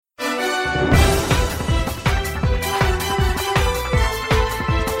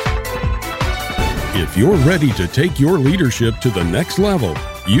you're ready to take your leadership to the next level,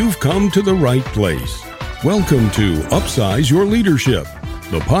 you've come to the right place. Welcome to Upsize Your Leadership,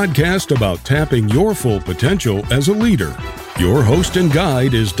 the podcast about tapping your full potential as a leader. Your host and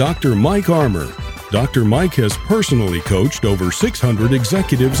guide is Dr. Mike Armour. Dr. Mike has personally coached over 600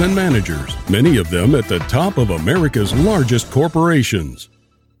 executives and managers, many of them at the top of America's largest corporations.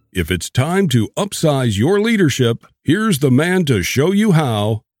 If it's time to upsize your leadership, here's the man to show you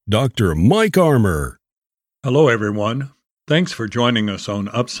how, Dr. Mike Armour. Hello, everyone. Thanks for joining us on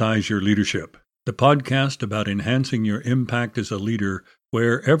Upsize Your Leadership, the podcast about enhancing your impact as a leader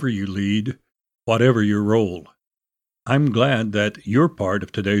wherever you lead, whatever your role. I'm glad that you're part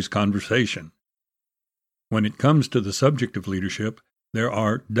of today's conversation. When it comes to the subject of leadership, there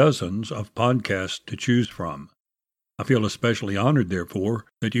are dozens of podcasts to choose from. I feel especially honored, therefore,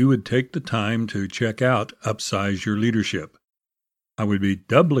 that you would take the time to check out Upsize Your Leadership. I would be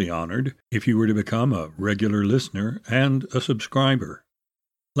doubly honored if you were to become a regular listener and a subscriber.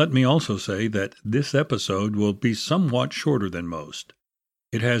 Let me also say that this episode will be somewhat shorter than most.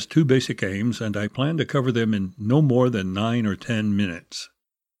 It has two basic aims, and I plan to cover them in no more than 9 or 10 minutes.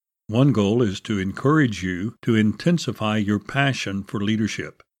 One goal is to encourage you to intensify your passion for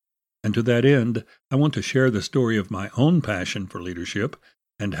leadership. And to that end, I want to share the story of my own passion for leadership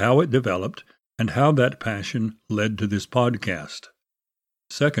and how it developed and how that passion led to this podcast.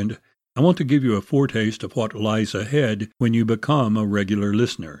 Second, I want to give you a foretaste of what lies ahead when you become a regular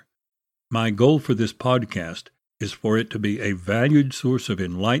listener. My goal for this podcast is for it to be a valued source of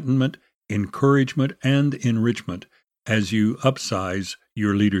enlightenment, encouragement, and enrichment as you upsize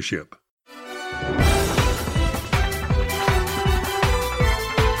your leadership.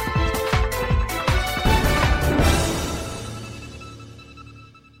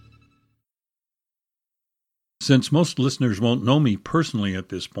 Since most listeners won't know me personally at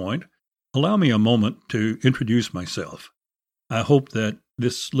this point, allow me a moment to introduce myself. I hope that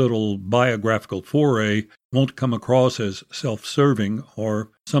this little biographical foray won't come across as self-serving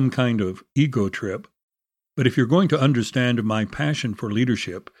or some kind of ego trip. But if you're going to understand my passion for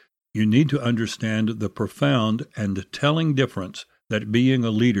leadership, you need to understand the profound and telling difference that being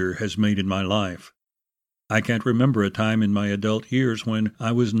a leader has made in my life. I can't remember a time in my adult years when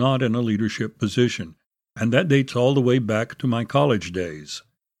I was not in a leadership position, and that dates all the way back to my college days.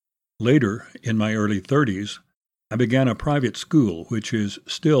 Later, in my early 30s, I began a private school which is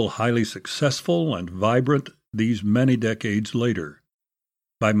still highly successful and vibrant these many decades later.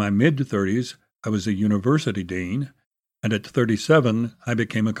 By my mid-30s, I was a university dean, and at 37, I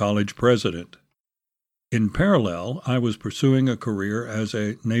became a college president. In parallel, I was pursuing a career as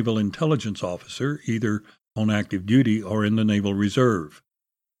a naval intelligence officer, either on active duty or in the Naval Reserve.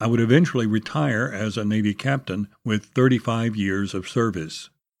 I would eventually retire as a Navy captain with 35 years of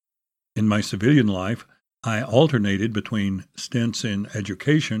service. In my civilian life, I alternated between stints in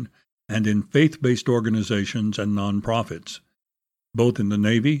education and in faith-based organizations and nonprofits. Both in the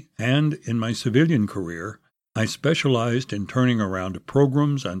Navy and in my civilian career, I specialized in turning around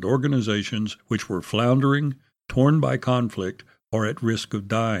programs and organizations which were floundering, torn by conflict, or at risk of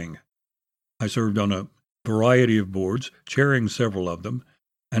dying. I served on a variety of boards, chairing several of them,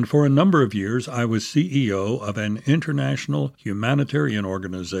 and for a number of years I was CEO of an international humanitarian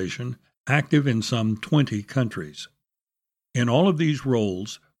organization active in some 20 countries. In all of these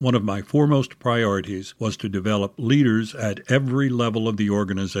roles, one of my foremost priorities was to develop leaders at every level of the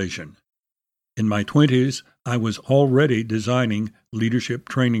organization. In my 20s, I was already designing leadership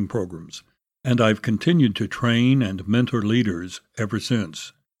training programs, and I've continued to train and mentor leaders ever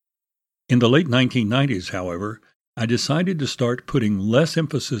since. In the late 1990s, however, I decided to start putting less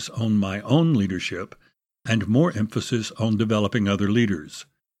emphasis on my own leadership and more emphasis on developing other leaders.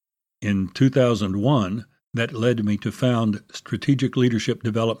 In 2001, that led me to found Strategic Leadership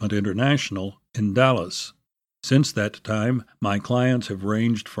Development International in Dallas. Since that time, my clients have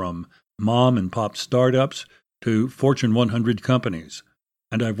ranged from mom and pop startups to Fortune 100 companies,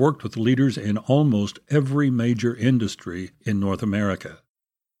 and I've worked with leaders in almost every major industry in North America.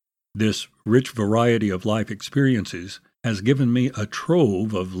 This rich variety of life experiences has given me a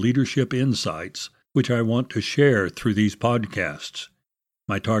trove of leadership insights, which I want to share through these podcasts.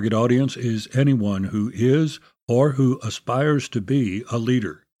 My target audience is anyone who is or who aspires to be a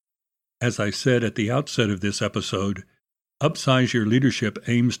leader. As I said at the outset of this episode, Upsize Your Leadership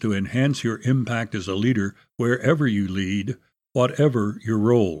aims to enhance your impact as a leader wherever you lead, whatever your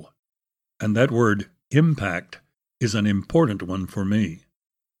role. And that word, impact, is an important one for me.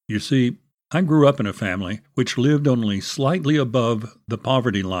 You see, I grew up in a family which lived only slightly above the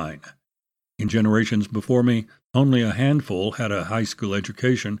poverty line. In generations before me, only a handful had a high school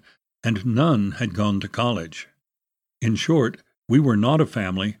education, and none had gone to college. In short, we were not a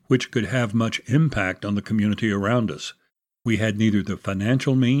family which could have much impact on the community around us. We had neither the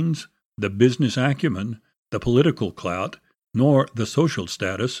financial means, the business acumen, the political clout, nor the social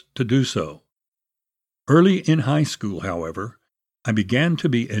status to do so. Early in high school, however, I began to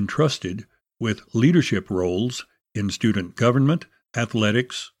be entrusted with leadership roles in student government,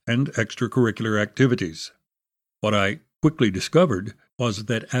 athletics, and extracurricular activities. What I quickly discovered was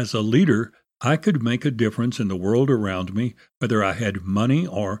that as a leader, I could make a difference in the world around me, whether I had money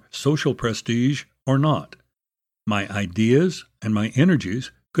or social prestige or not. My ideas and my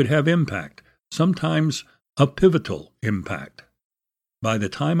energies could have impact, sometimes a pivotal impact. By the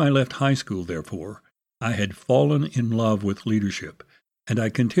time I left high school, therefore, I had fallen in love with leadership, and I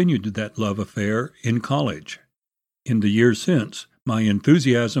continued that love affair in college. In the years since, my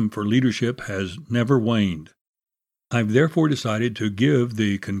enthusiasm for leadership has never waned. I've therefore decided to give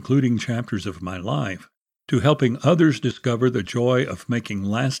the concluding chapters of my life to helping others discover the joy of making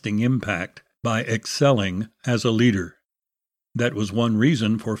lasting impact by excelling as a leader. That was one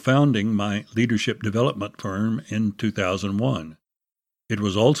reason for founding my leadership development firm in 2001. It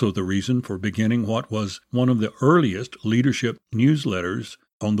was also the reason for beginning what was one of the earliest leadership newsletters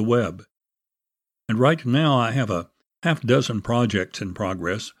on the web. And right now I have a half-dozen projects in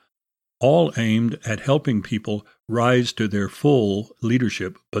progress, all aimed at helping people rise to their full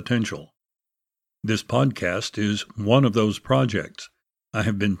leadership potential. This podcast is one of those projects. I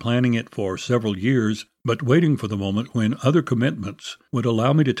have been planning it for several years, but waiting for the moment when other commitments would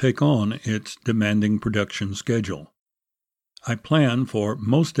allow me to take on its demanding production schedule. I plan for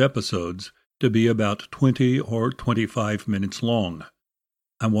most episodes to be about 20 or 25 minutes long.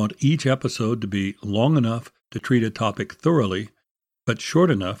 I want each episode to be long enough to treat a topic thoroughly, but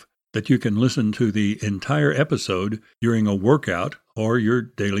short enough that you can listen to the entire episode during a workout or your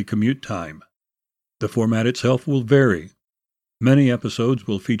daily commute time. The format itself will vary. Many episodes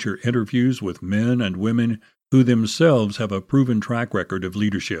will feature interviews with men and women who themselves have a proven track record of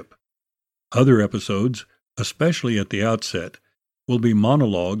leadership. Other episodes, especially at the outset, will be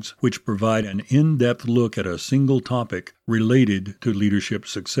monologues which provide an in-depth look at a single topic related to leadership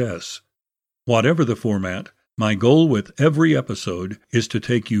success. Whatever the format, my goal with every episode is to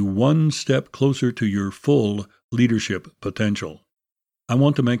take you one step closer to your full leadership potential. I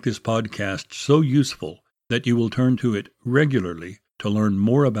want to make this podcast so useful that you will turn to it regularly to learn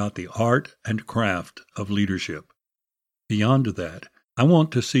more about the art and craft of leadership. Beyond that, I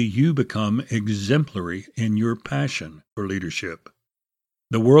want to see you become exemplary in your passion for leadership.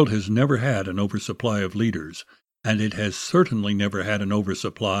 The world has never had an oversupply of leaders, and it has certainly never had an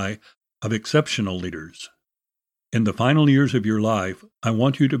oversupply of exceptional leaders. In the final years of your life, I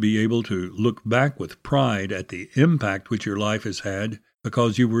want you to be able to look back with pride at the impact which your life has had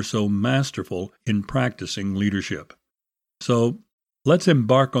because you were so masterful in practicing leadership. So, let's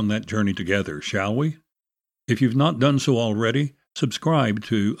embark on that journey together, shall we? If you've not done so already, subscribe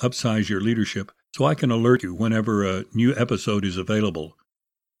to Upsize Your Leadership so I can alert you whenever a new episode is available.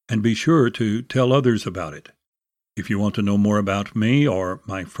 And be sure to tell others about it. If you want to know more about me or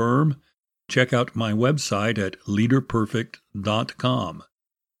my firm, check out my website at leaderperfect.com.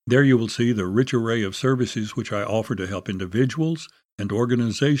 There you will see the rich array of services which I offer to help individuals and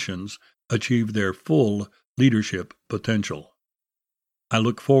organizations achieve their full leadership potential. I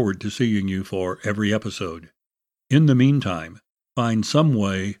look forward to seeing you for every episode. In the meantime, find some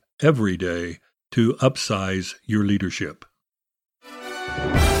way every day to upsize your leadership.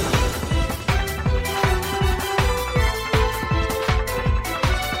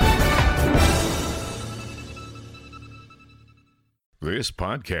 This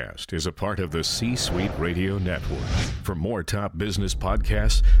podcast is a part of the C-Suite Radio Network. For more top business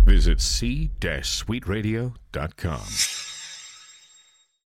podcasts, visit c-suiteradio.com.